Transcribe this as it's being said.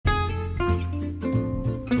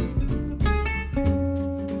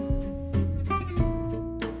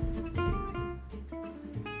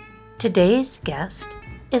Today's guest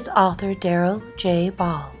is author Daryl J.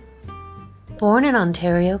 Ball. Born in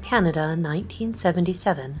Ontario, Canada in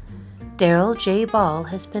 1977, Daryl J. Ball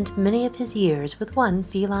has spent many of his years with one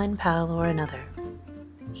feline pal or another.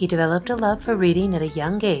 He developed a love for reading at a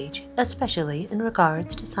young age, especially in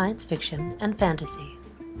regards to science fiction and fantasy.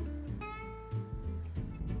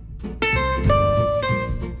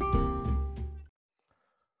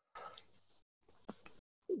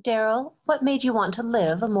 Daryl, what made you want to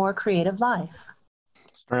live a more creative life?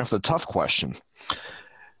 Starting off with a tough question.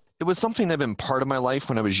 It was something that had been part of my life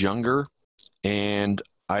when I was younger, and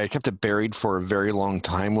I kept it buried for a very long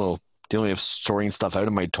time while dealing with sorting stuff out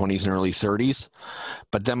in my 20s and early 30s.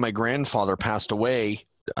 But then my grandfather passed away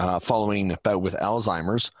following a bout with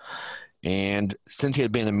Alzheimer's. And since he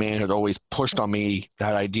had been a man who had always pushed on me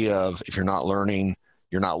that idea of if you're not learning,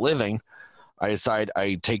 you're not living, I decided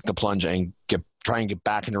I'd take the plunge and try and get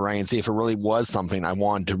back into writing and see if it really was something I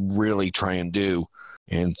wanted to really try and do.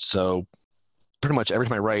 And so pretty much every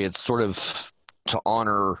time I write, it's sort of to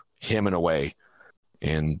honor him in a way.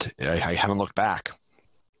 And I haven't looked back.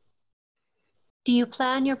 Do you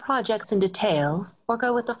plan your projects in detail or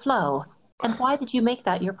go with the flow? And why did you make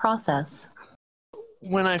that your process?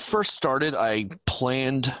 When I first started, I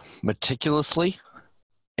planned meticulously,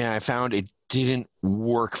 and I found it didn't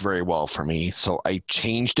work very well for me. So I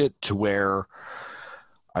changed it to where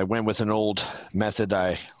I went with an old method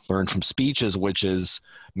I learned from speeches, which is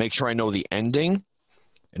make sure I know the ending,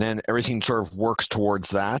 and then everything sort of works towards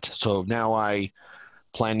that. So now I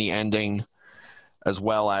plan the ending as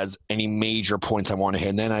well as any major points I want to hit,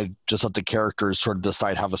 and then I just let the characters sort of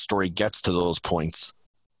decide how the story gets to those points.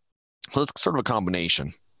 So it's sort of a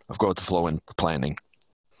combination of go with the flow and planning.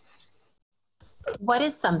 What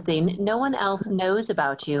is something no one else knows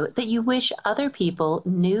about you that you wish other people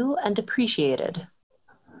knew and appreciated?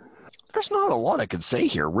 There's not a lot I could say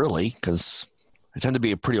here, really, because I tend to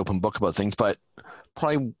be a pretty open book about things, but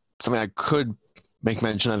probably something I could make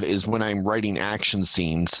mention of is when I'm writing action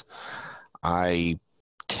scenes, I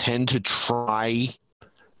tend to try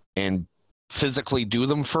and physically do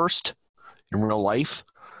them first in real life,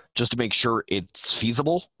 just to make sure it's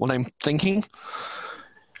feasible when I'm thinking.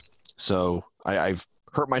 So I've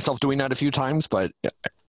hurt myself doing that a few times, but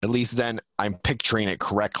at least then I'm picturing it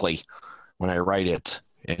correctly when I write it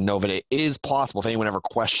and know that it is possible if anyone ever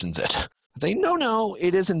questions it. They no,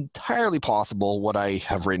 it is entirely possible what I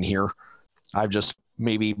have written here. I've just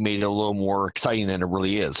maybe made it a little more exciting than it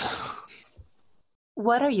really is.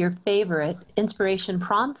 What are your favorite inspiration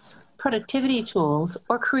prompts, productivity tools,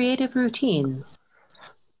 or creative routines?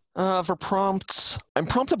 For prompts, I'm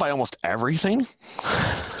prompted by almost everything.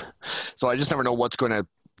 So I just never know what's going to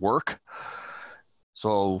work.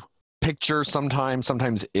 So picture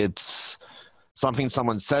sometimes it's something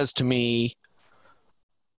someone says to me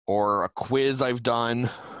or a quiz I've done,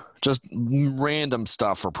 just random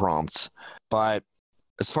stuff for prompts. But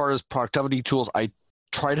as far as productivity tools, I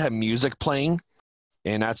try to have music playing,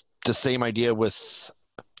 and that's the same idea with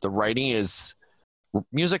the writing is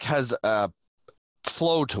music has a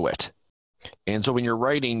flow to it. And so when you're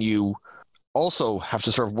writing, you also have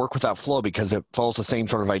to sort of work with that flow because it follows the same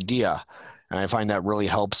sort of idea. And I find that really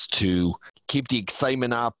helps to keep the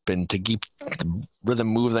excitement up and to keep the rhythm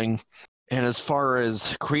moving. And as far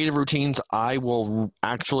as creative routines, I will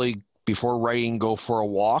actually, before writing, go for a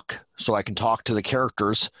walk so I can talk to the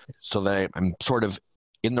characters so that I'm sort of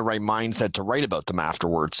in the right mindset to write about them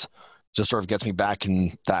afterwards. Just sort of gets me back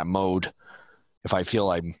in that mode if I feel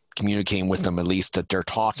I'm communicating with them, at least that they're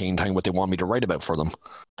talking, telling what they want me to write about for them.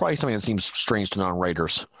 Probably something that seems strange to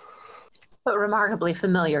non-writers. But remarkably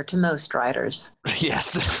familiar to most writers.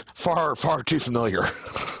 Yes, far too familiar.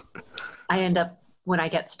 I end up, when I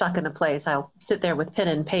get stuck in a place, I'll sit there with pen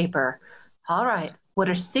and paper. All right, what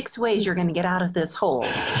are 6 ways you're going to get out of this hole?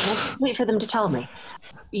 I'll wait for them to tell me.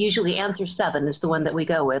 Usually answer 7 is the one that we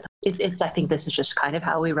go with. I think this is just kind of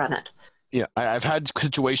how we run it. Yeah, I've had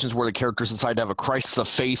situations where the characters decide to have a crisis of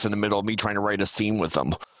faith in the middle of me trying to write a scene with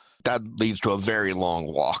them. That leads to a very long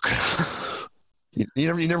walk. You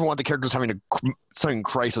never want the characters having a sudden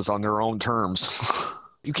crisis on their own terms.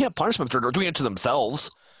 You can't punish them if they're doing it to themselves.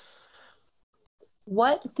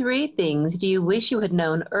 What 3 things do you wish you had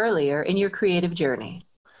known earlier in your creative journey?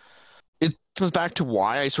 It comes back to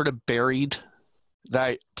why I sort of buried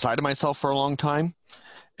that side of myself for a long time,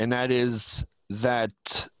 and that is that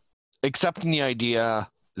accepting the idea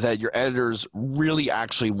that your editors really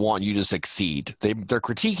actually want you to succeed. They're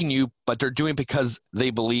critiquing you, but they're doing it because they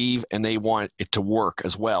believe and they want it to work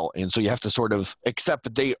as well. And so you have to sort of accept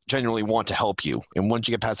that they genuinely want to help you. And once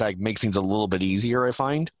you get past that, it makes things a little bit easier, I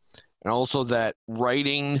find. And also that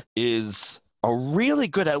writing is a really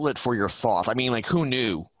good outlet for your thoughts. I mean, like, who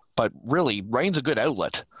knew? But really, writing's a good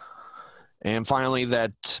outlet. And finally,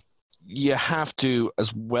 that you have to,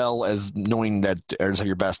 as well as knowing that editors have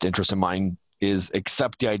your best interest in mind, is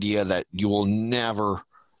accept the idea that you will never,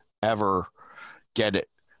 ever get it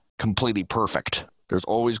completely perfect. There's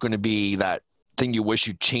always going to be that thing you wish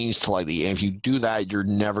you changed slightly. And if you do that, you're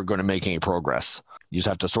never going to make any progress. You just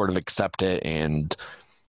have to sort of accept it and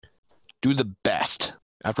do the best.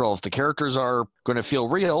 After all, if the characters are going to feel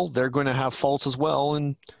real, they're going to have faults as well.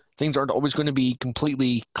 And things aren't always going to be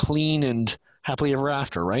completely clean and happily ever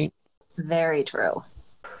after, right? Very true.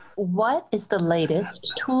 What is the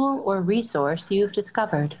latest tool or resource you've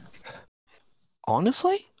discovered?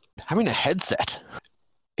 Honestly, having a headset.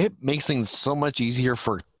 It makes things so much easier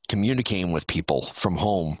for communicating with people from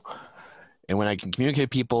home. And when I can communicate with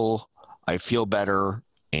people, I feel better,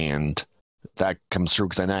 and that comes through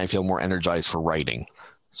because then I feel more energized for writing.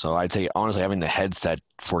 So I'd say, honestly, having the headset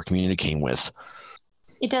for communicating with.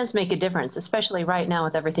 It does make a difference, especially right now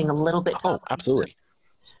with everything a little bit. Oh, absolutely.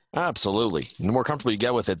 Absolutely. And the more comfortable you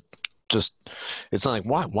get with it, just, it's not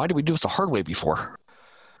like, why did we do this the hard way before?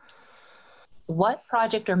 What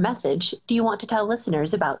project or message do you want to tell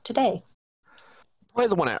listeners about today? Probably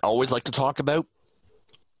the one I always like to talk about.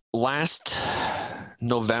 Last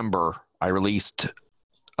November, I released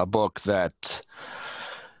a book that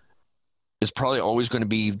is probably always going to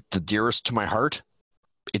be the dearest to my heart.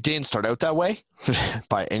 It didn't start out that way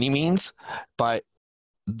by any means, but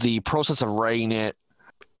the process of writing it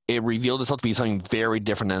revealed itself to be something very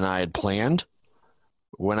different than I had planned.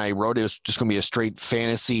 When I wrote it, it was just going to be a straight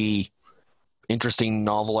fantasy, interesting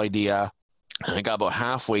novel idea. And I got about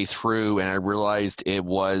halfway through and I realized it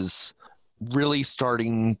was really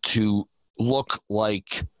starting to look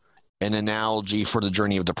like an analogy for the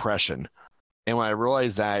journey of depression. And when I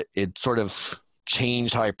realized that, it sort of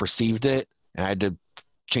changed how I perceived it. And I had to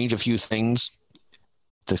change a few things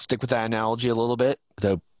to stick with that analogy a little bit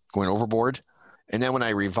without going overboard. And then when I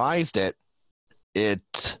revised it,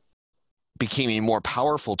 it became even more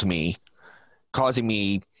powerful to me, causing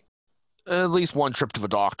me at least one trip to the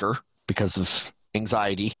doctor because of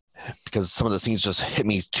anxiety, because some of the scenes just hit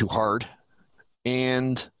me too hard.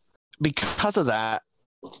 And because of that,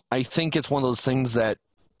 I think it's one of those things that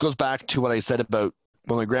goes back to what I said about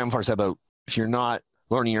what my grandfather said about if you're not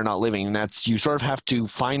learning, you're not living. And that's, you sort of have to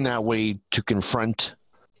find that way to confront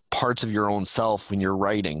parts of your own self when you're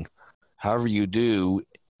writing, however you do,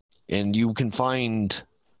 and you can find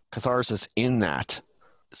catharsis in that.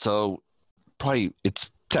 So probably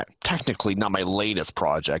it's technically not my latest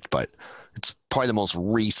project, but it's probably the most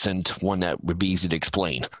recent one that would be easy to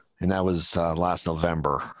explain. And that was last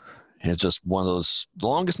November. And it's just one of those, the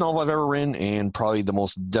longest novel I've ever written and probably the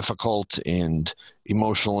most difficult and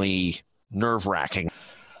emotionally nerve-wracking.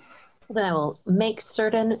 Then I will make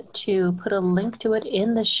certain to put a link to it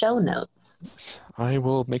in the show notes. I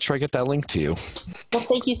will make sure I get that link to you. Well,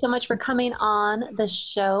 thank you so much for coming on the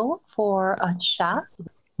show for a chat.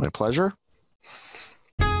 My pleasure.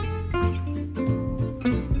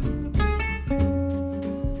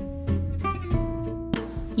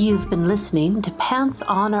 You've been listening to Pants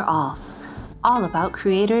On or Off, all about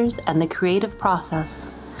creators and the creative process.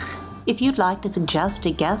 If you'd like to suggest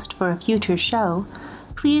a guest for a future show,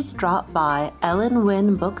 please drop by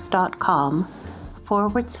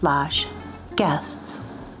ellenwynbooks.com/guests.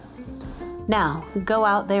 Now, go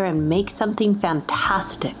out there and make something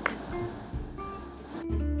fantastic.